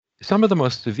Some of the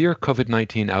most severe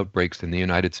COVID-19 outbreaks in the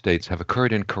United States have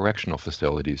occurred in correctional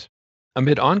facilities.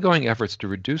 Amid ongoing efforts to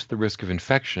reduce the risk of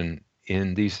infection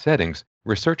in these settings,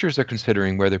 researchers are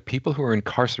considering whether people who are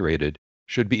incarcerated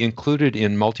should be included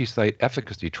in multi-site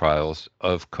efficacy trials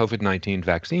of COVID-19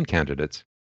 vaccine candidates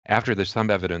after there's some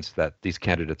evidence that these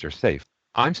candidates are safe.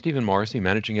 I'm Stephen Morrissey,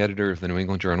 managing editor of the New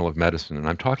England Journal of Medicine, and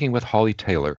I'm talking with Holly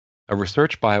Taylor, a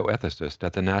research bioethicist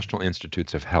at the National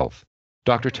Institutes of Health.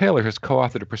 Dr. Taylor has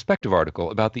co-authored a perspective article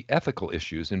about the ethical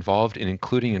issues involved in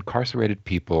including incarcerated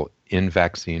people in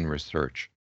vaccine research.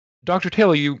 Dr.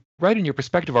 Taylor, you write in your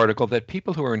perspective article that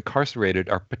people who are incarcerated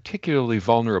are particularly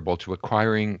vulnerable to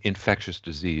acquiring infectious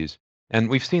disease, and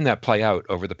we've seen that play out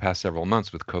over the past several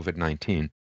months with COVID-19.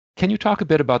 Can you talk a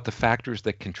bit about the factors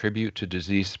that contribute to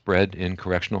disease spread in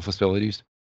correctional facilities?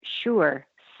 Sure.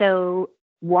 So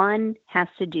one has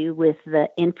to do with the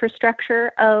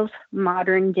infrastructure of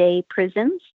modern day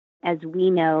prisons. As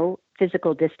we know,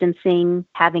 physical distancing,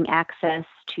 having access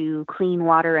to clean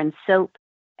water and soap,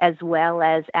 as well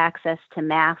as access to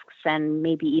masks and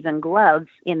maybe even gloves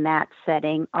in that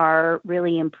setting are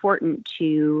really important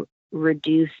to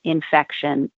reduce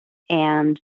infection.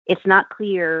 And it's not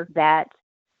clear that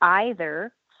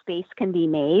either space can be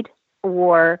made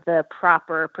or the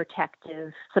proper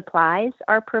protective supplies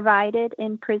are provided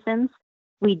in prisons.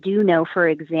 We do know, for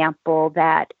example,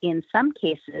 that in some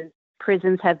cases,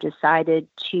 prisons have decided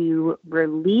to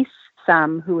release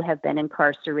some who have been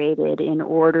incarcerated in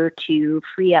order to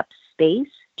free up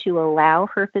space to allow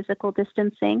for physical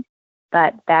distancing,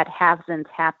 but that hasn't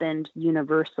happened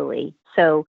universally.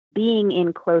 So being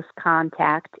in close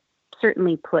contact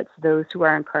certainly puts those who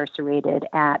are incarcerated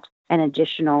at an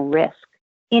additional risk.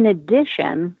 In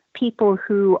addition, people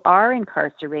who are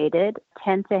incarcerated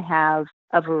tend to have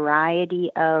a variety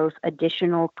of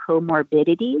additional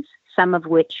comorbidities, some of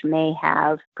which may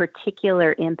have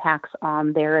particular impacts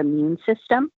on their immune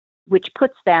system, which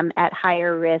puts them at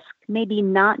higher risk, maybe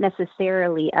not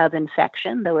necessarily of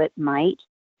infection, though it might,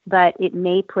 but it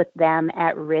may put them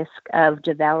at risk of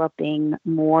developing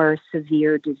more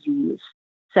severe disease.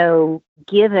 So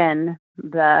given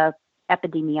the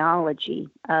epidemiology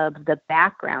of the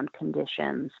background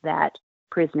conditions that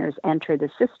prisoners enter the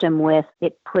system with,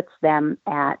 it puts them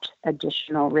at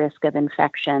additional risk of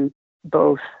infection,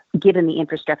 both given the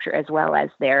infrastructure as well as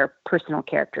their personal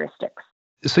characteristics.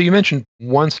 So you mentioned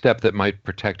one step that might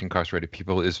protect incarcerated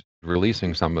people is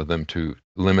releasing some of them to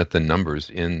limit the numbers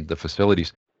in the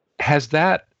facilities. Has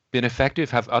that been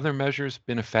effective? Have other measures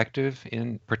been effective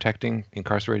in protecting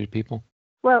incarcerated people?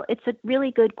 Well, it's a really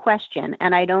good question,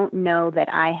 and I don't know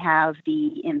that I have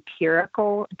the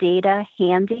empirical data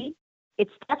handy. It's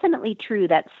definitely true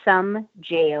that some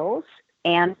jails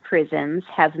and prisons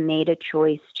have made a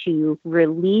choice to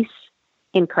release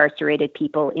incarcerated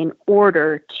people in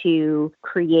order to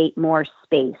create more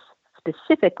space,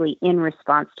 specifically in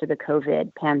response to the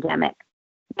COVID pandemic.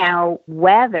 Now,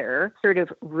 whether sort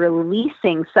of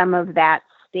releasing some of that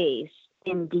space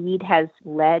indeed has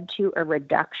led to a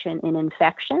reduction in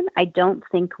infection, I don't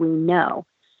think we know.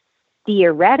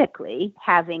 Theoretically,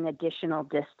 having additional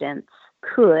distance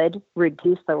could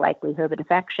reduce the likelihood of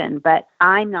infection, but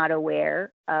I'm not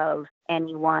aware of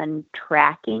anyone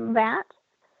tracking that.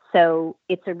 So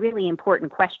it's a really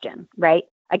important question, right?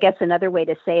 I guess another way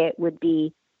to say it would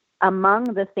be, among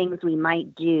the things we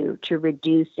might do to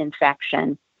reduce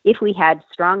infection, if we had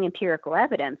strong empirical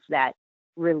evidence that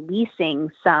releasing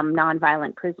some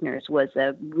nonviolent prisoners was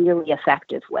a really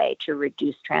effective way to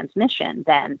reduce transmission,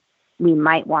 then we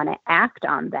might want to act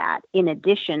on that, in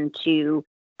addition to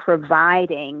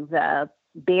providing the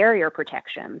barrier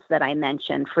protections that I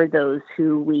mentioned for those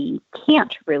who we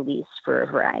can't release for a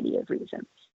variety of reasons.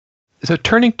 So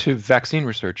turning to vaccine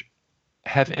research,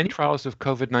 have any trials of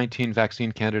COVID-19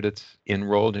 vaccine candidates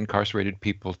enrolled incarcerated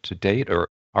people to date, or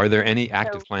are there any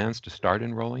active plans to start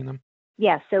enrolling them?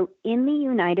 Yeah, so in the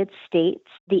United States,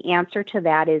 the answer to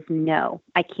that is no.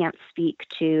 I can't speak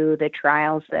to the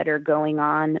trials that are going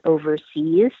on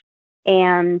overseas.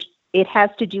 And it has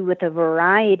to do with a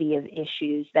variety of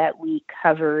issues that we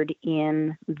covered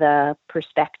in the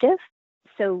perspective.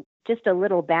 So just a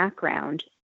little background.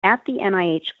 At the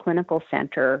NIH Clinical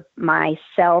Center,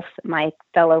 myself, my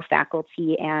fellow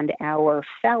faculty, and our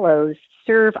fellows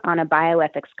serve on a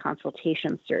bioethics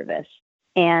consultation service.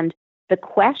 And the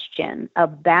question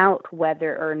about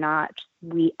whether or not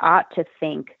we ought to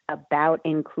think about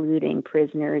including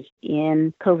prisoners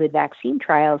in COVID vaccine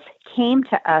trials came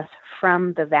to us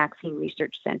from the Vaccine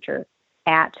Research Center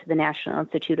at the National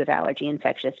Institute of Allergy and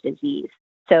Infectious Disease.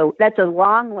 So that's a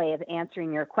long way of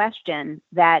answering your question,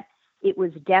 that it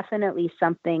was definitely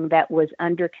something that was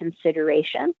under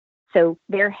consideration So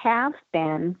there have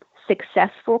been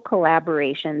successful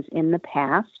collaborations in the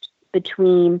past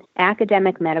between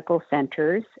academic medical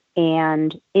centers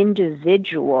and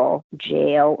individual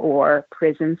jail or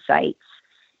prison sites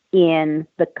in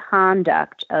the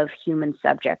conduct of human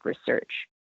subject research.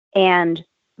 And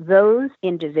those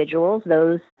individuals,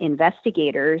 those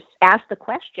investigators, ask the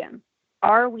question,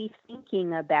 are we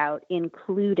thinking about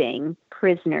including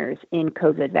prisoners in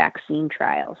COVID vaccine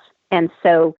trials? And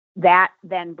so that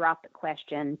then brought the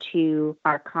question to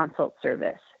our consult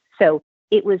service. So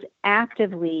it was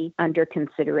actively under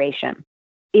consideration.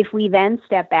 If we then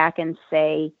step back and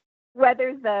say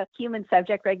whether the human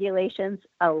subject regulations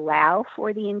allow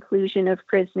for the inclusion of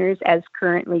prisoners as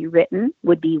currently written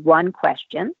would be one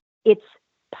question. It's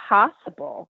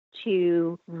possible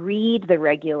to read the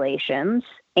regulations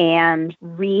and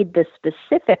read the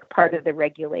specific part of the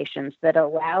regulations that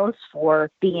allows for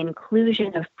the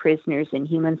inclusion of prisoners in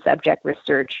human subject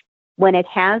research when it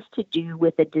has to do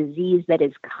with a disease that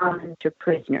is common to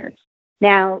prisoners.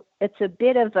 Now, it's a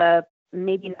bit of a,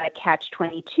 maybe not a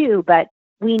catch-22, but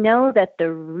we know that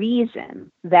the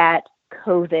reason that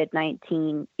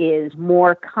COVID-19 is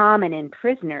more common in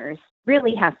prisoners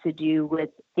really has to do with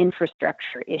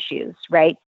infrastructure issues,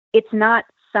 right? It's not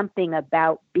something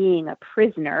about being a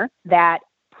prisoner that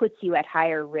puts you at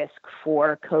higher risk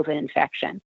for COVID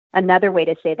infection. Another way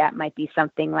to say that might be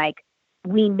something like,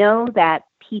 we know that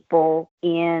people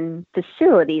in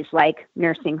facilities like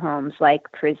nursing homes, like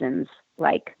prisons,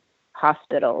 like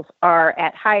hospitals are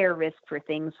at higher risk for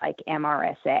things like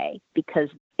MRSA because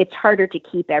it's harder to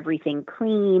keep everything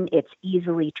clean, it's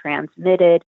easily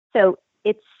transmitted. So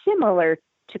it's similar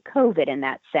to COVID in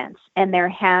that sense. And there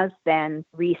has been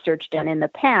research done in the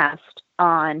past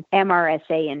on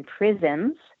MRSA in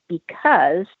prisons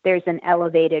because there's an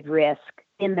elevated risk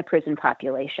in the prison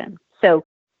population. So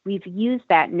we've used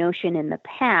that notion in the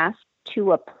past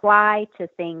to apply to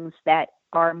things that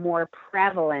are more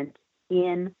prevalent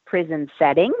in prison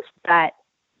settings, but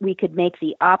we could make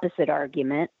the opposite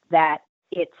argument that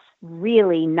it's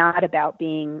really not about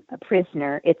being a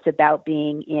prisoner, it's about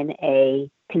being in a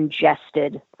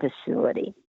congested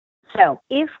facility. So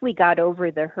if we got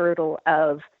over the hurdle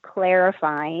of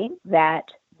clarifying that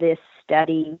this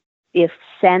study, if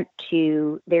sent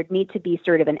to, there'd need to be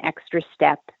sort of an extra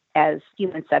step as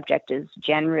human subject is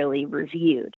generally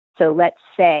reviewed. So let's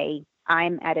say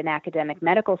I'm at an academic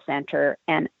medical center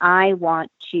and I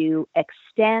want to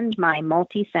extend my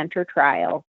multi-center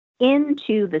trial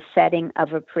into the setting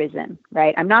of a prison,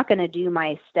 right? I'm not going to do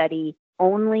my study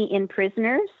only in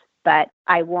prisoners, but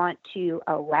I want to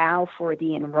allow for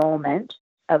the enrollment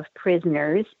of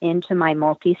prisoners into my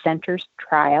multi-center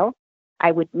trial.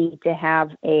 I would need to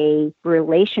have a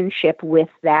relationship with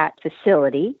that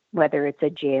facility, whether it's a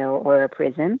jail or a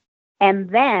prison. And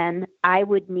then I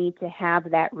would need to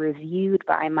have that reviewed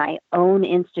by my own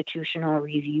institutional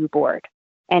review board.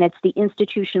 And it's the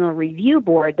institutional review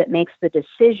board that makes the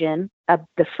decision,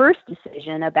 the first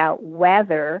decision about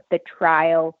whether the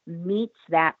trial meets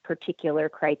that particular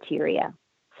criteria.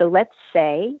 So let's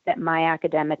say that my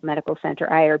academic medical center,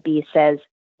 IRB, says,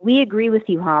 we agree with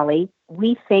you, Holly.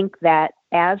 We think that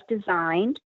as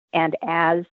designed and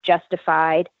as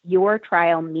justified, your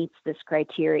trial meets this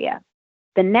criteria.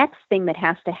 The next thing that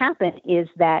has to happen is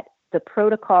that the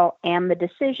protocol and the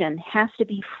decision has to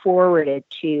be forwarded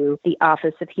to the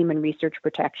Office of Human Research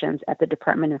Protections at the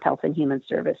Department of Health and Human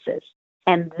Services,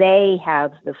 and they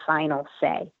have the final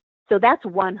say. So that's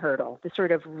one hurdle, the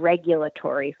sort of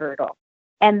regulatory hurdle.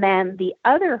 And then the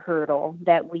other hurdle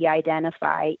that we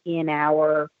identify in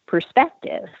our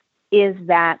perspective is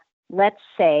that, let's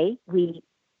say we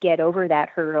get over that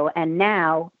hurdle, and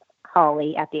now,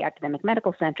 Holly, at the Academic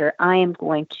Medical Center, I am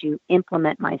going to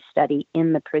implement my study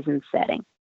in the prison setting.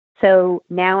 So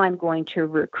now I'm going to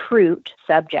recruit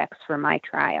subjects for my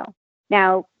trial.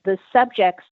 Now, the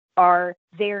subjects are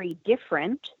very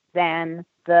different than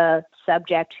the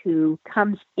subject who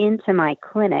comes into my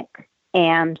clinic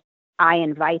and I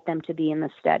invite them to be in the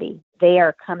study. They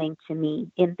are coming to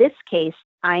me. In this case,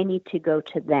 I need to go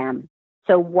to them.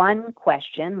 So one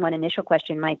initial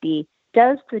question might be,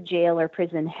 does the jail or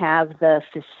prison have the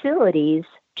facilities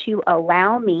to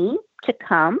allow me to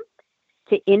come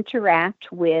to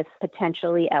interact with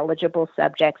potentially eligible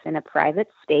subjects in a private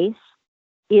space?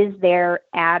 Is there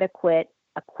adequate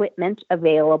equipment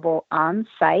available on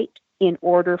site in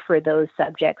order for those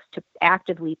subjects to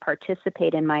actively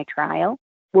participate in my trial?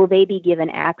 Will they be given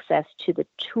access to the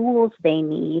tools they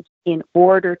need in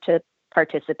order to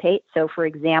participate? So, for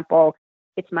example,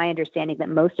 it's my understanding that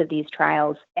most of these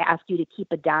trials ask you to keep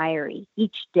a diary.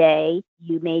 Each day,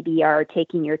 you maybe are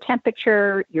taking your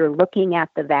temperature, you're looking at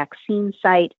the vaccine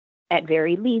site, at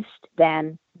very least,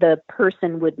 then the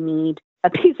person would need a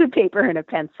piece of paper and a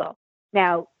pencil.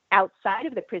 Now, outside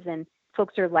of the prison,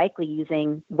 folks are likely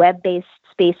using web-based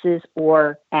spaces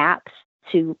or apps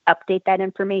to update that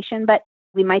information, but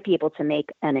we might be able to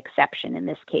make an exception in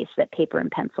this case that paper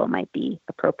and pencil might be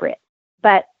appropriate.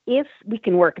 But if we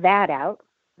can work that out,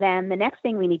 then the next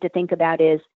thing we need to think about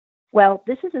is, well,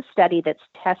 this is a study that's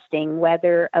testing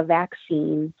whether a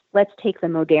vaccine, let's take the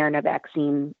Moderna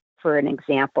vaccine for an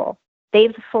example.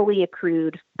 They've fully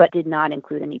accrued but did not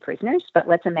include any prisoners, but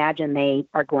let's imagine they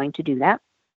are going to do that.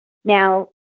 Now,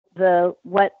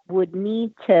 what would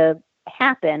need to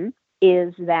happen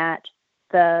is that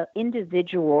the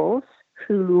individuals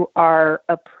who are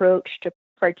approached to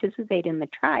participate in the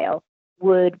trial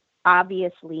would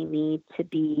obviously need to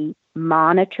be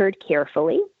monitored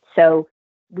carefully. So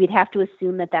we'd have to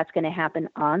assume that that's going to happen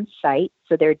on site.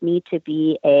 So there'd need to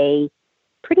be a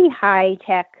pretty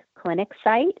high-tech clinic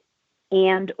site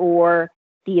and or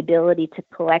the ability to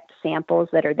collect samples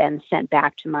that are then sent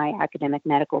back to my academic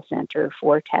medical center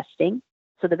for testing.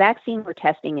 So the vaccine we're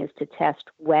testing is to test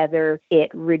whether it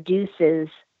reduces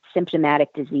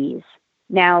symptomatic disease.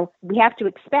 Now, we have to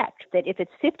expect that if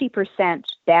it's 50%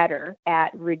 better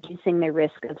at reducing the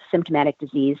risk of symptomatic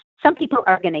disease, some people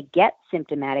are going to get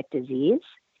symptomatic disease,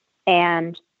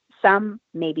 and some,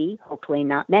 maybe, hopefully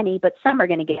not many, but some are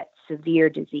going to get severe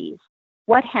disease.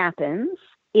 What happens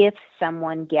if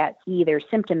someone gets either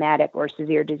symptomatic or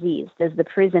severe disease? Does the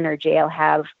prison or jail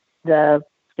have the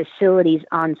facilities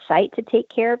on site to take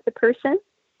care of the person?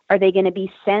 Are they going to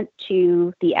be sent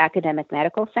to the academic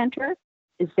medical center?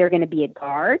 Is there going to be a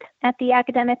guard at the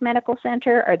academic medical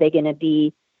center? Are they going to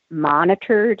be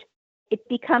monitored? It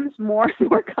becomes more and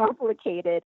more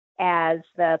complicated as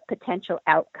the potential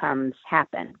outcomes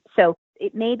happen. So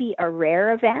it may be a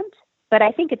rare event, but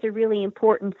I think it's a really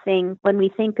important thing when we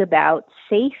think about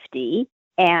safety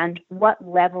and what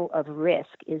level of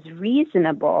risk is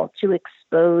reasonable to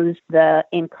expose the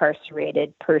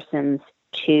incarcerated persons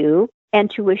to, and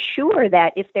to assure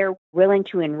that if they're willing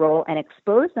to enroll and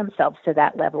expose themselves to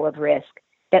that level of risk,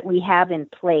 that we have in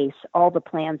place all the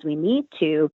plans we need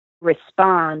to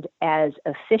respond as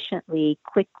efficiently,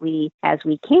 quickly as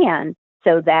we can,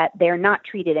 so that they're not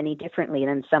treated any differently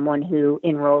than someone who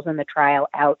enrolls in the trial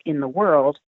out in the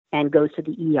world and goes to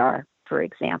the ER, for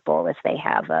example, if they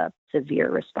have a severe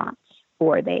response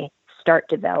or they start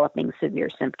developing severe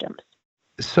symptoms.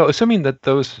 So, assuming that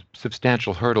those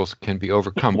substantial hurdles can be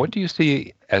overcome, what do you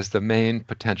see as the main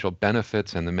potential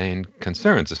benefits and the main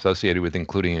concerns associated with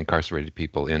including incarcerated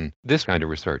people in this kind of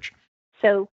research?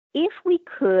 So, if we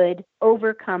could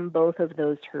overcome both of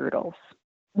those hurdles,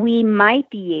 we might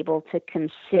be able to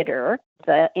consider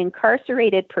the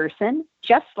incarcerated person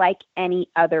just like any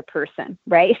other person,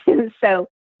 right? So,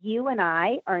 you and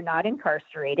I are not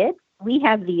incarcerated. We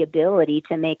have the ability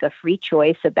to make a free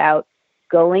choice about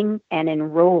going and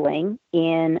enrolling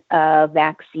in a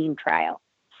vaccine trial.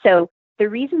 So the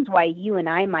reasons why you and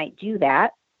I might do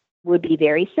that would be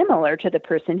very similar to the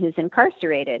person who's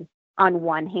incarcerated. On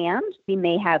one hand, we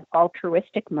may have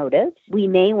altruistic motives. We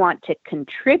may want to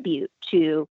contribute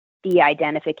to the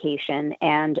identification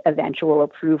and eventual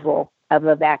approval of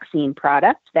a vaccine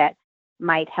product that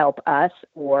might help us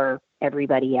or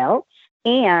everybody else.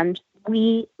 And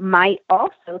we might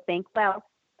also think, well,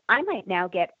 I might now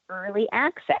get early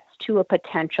access to a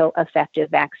potential effective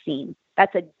vaccine.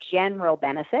 That's a general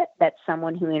benefit that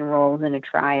someone who enrolls in a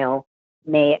trial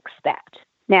may expect.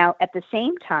 Now, at the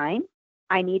same time,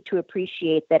 I need to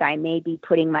appreciate that I may be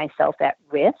putting myself at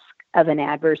risk of an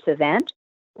adverse event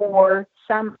or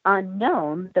some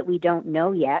unknown that we don't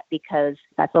know yet, because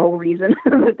that's the whole reason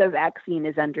that the vaccine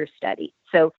is under study.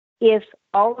 So if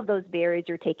all of those barriers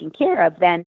are taken care of,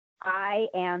 then I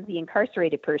and the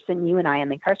incarcerated person, you and I and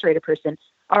the incarcerated person,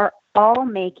 are all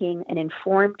making an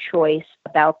informed choice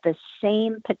about the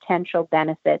same potential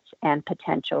benefits and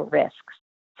potential risks.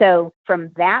 So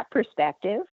from that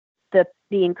perspective,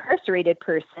 the incarcerated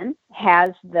person has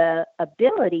the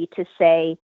ability to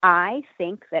say, I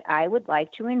think that I would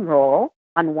like to enroll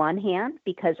on one hand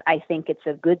because I think it's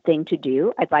a good thing to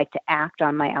do. I'd like to act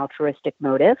on my altruistic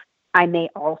motive. I may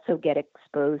also get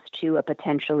exposed to a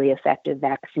potentially effective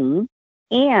vaccine,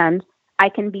 and I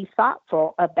can be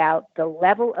thoughtful about the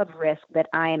level of risk that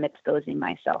I am exposing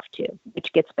myself to,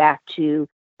 which gets back to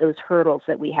those hurdles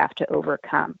that we have to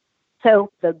overcome.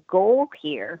 So the goal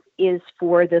here is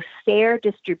for the fair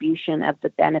distribution of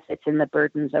the benefits and the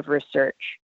burdens of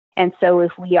research. And so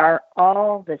if we are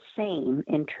all the same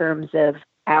in terms of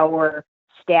our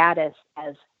status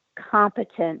as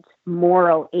competent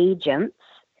moral agents,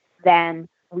 then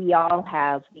we all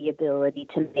have the ability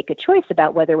to make a choice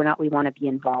about whether or not we want to be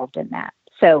involved in that.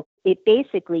 So it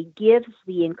basically gives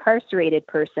the incarcerated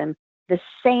person the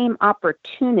same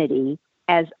opportunity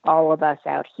as all of us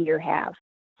out here have.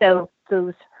 So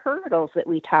those hurdles that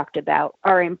we talked about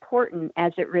are important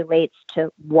as it relates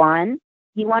to, one,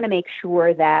 you want to make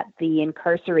sure that the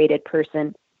incarcerated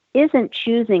person isn't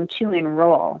choosing to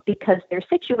enroll because their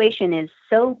situation is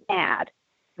so bad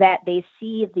that they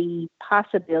see the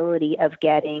possibility of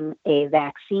getting a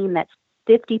vaccine that's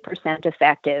 50%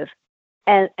 effective,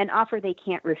 an offer they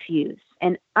can't refuse,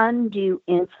 an undue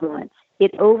influence.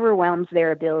 It overwhelms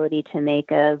their ability to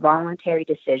make a voluntary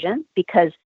decision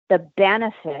because the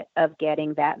benefit of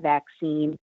getting that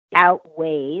vaccine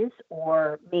outweighs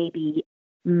or maybe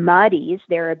muddies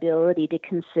their ability to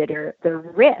consider the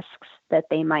risks that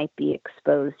they might be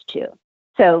exposed to.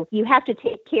 So you have to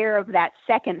take care of that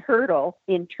second hurdle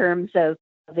in terms of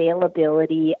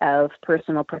availability of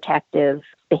personal protective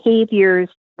behaviors,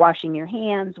 washing your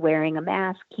hands, wearing a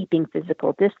mask, keeping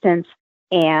physical distance,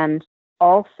 and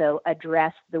also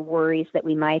address the worries that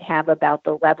we might have about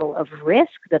the level of risk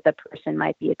that the person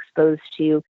might be exposed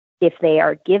to if they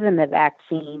are given the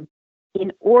vaccine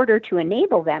in order to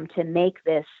enable them to make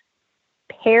this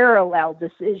parallel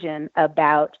decision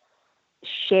about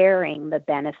sharing the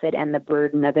benefit and the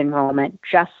burden of enrollment,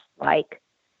 just like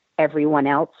everyone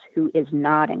else who is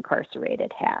not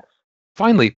incarcerated has.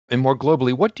 Finally, and more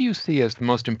globally, what do you see as the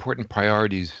most important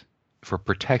priorities for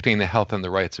protecting the health and the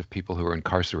rights of people who are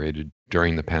incarcerated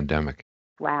during the pandemic?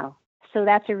 Wow. So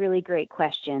that's a really great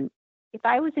question. If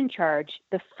I was in charge,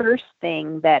 the first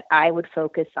thing that I would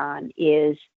focus on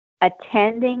is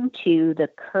attending to the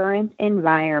current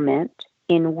environment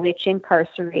in which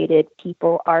incarcerated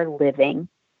people are living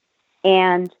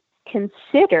and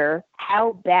consider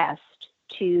how best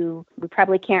to, we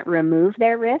probably can't remove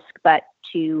their risk, but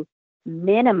to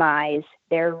minimize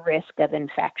their risk of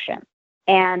infection.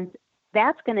 And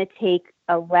that's going to take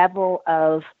a level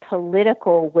of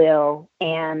political will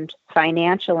and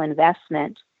financial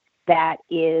investment that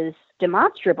is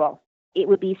demonstrable. It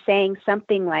would be saying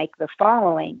something like the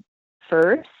following.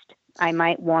 First, I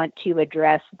might want to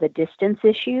address the distance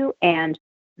issue and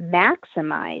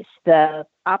maximize the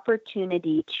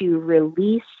opportunity to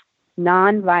release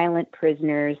nonviolent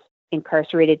prisoners,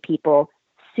 incarcerated people,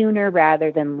 sooner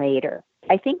rather than later.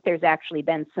 I think there's actually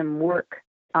been some work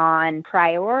on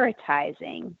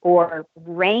prioritizing or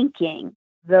ranking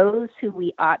those who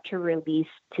we ought to release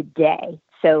today.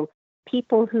 So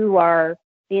people who are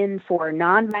in for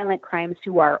nonviolent crimes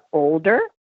who are older,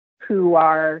 who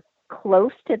are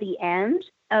close to the end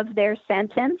of their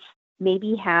sentence,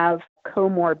 maybe have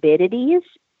comorbidities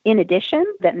in addition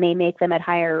that may make them at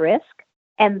higher risk.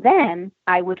 And then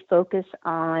I would focus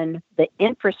on the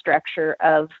infrastructure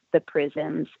of the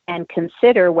prisons and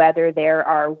consider whether there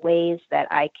are ways that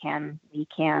we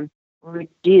can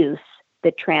reduce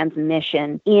the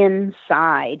transmission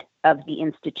inside of the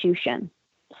institution.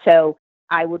 So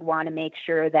I would want to make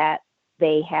sure that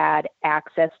they had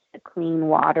access to clean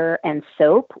water and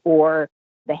soap or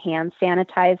the hand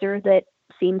sanitizer that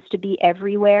seems to be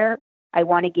everywhere. I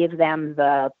want to give them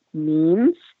the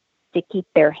means to keep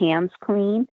their hands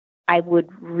clean. I would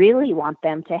really want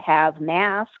them to have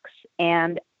masks,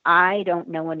 and I don't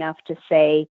know enough to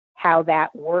say how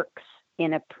that works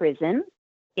in a prison.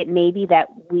 It may be that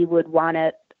we would want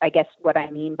to, I guess what I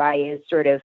mean by is sort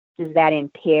of, does that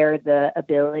impair the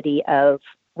ability of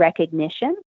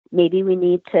recognition? Maybe we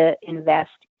need to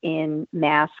invest in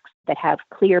masks that have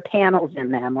clear panels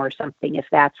in them or something if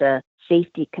that's a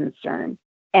safety concern.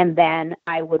 And then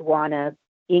I would want to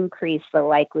increase the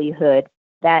likelihood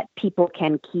that people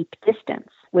can keep distance,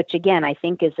 which again, I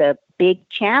think is a big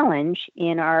challenge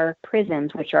in our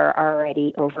prisons, which are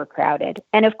already overcrowded.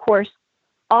 And of course,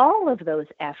 all of those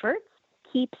efforts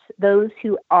keeps those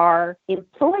who are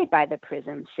employed by the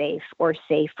prison safe or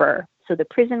safer. So the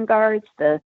prison guards,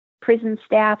 the prison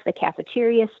staff, the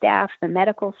cafeteria staff, the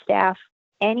medical staff,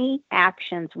 any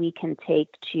actions we can take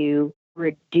to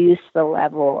reduce the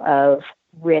level of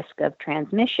risk of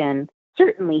transmission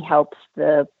certainly helps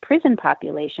the prison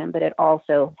population, but it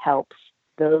also helps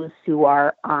those who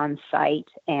are on site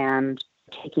and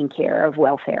taking care of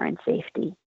welfare and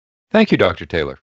safety. Thank you, Dr. Taylor.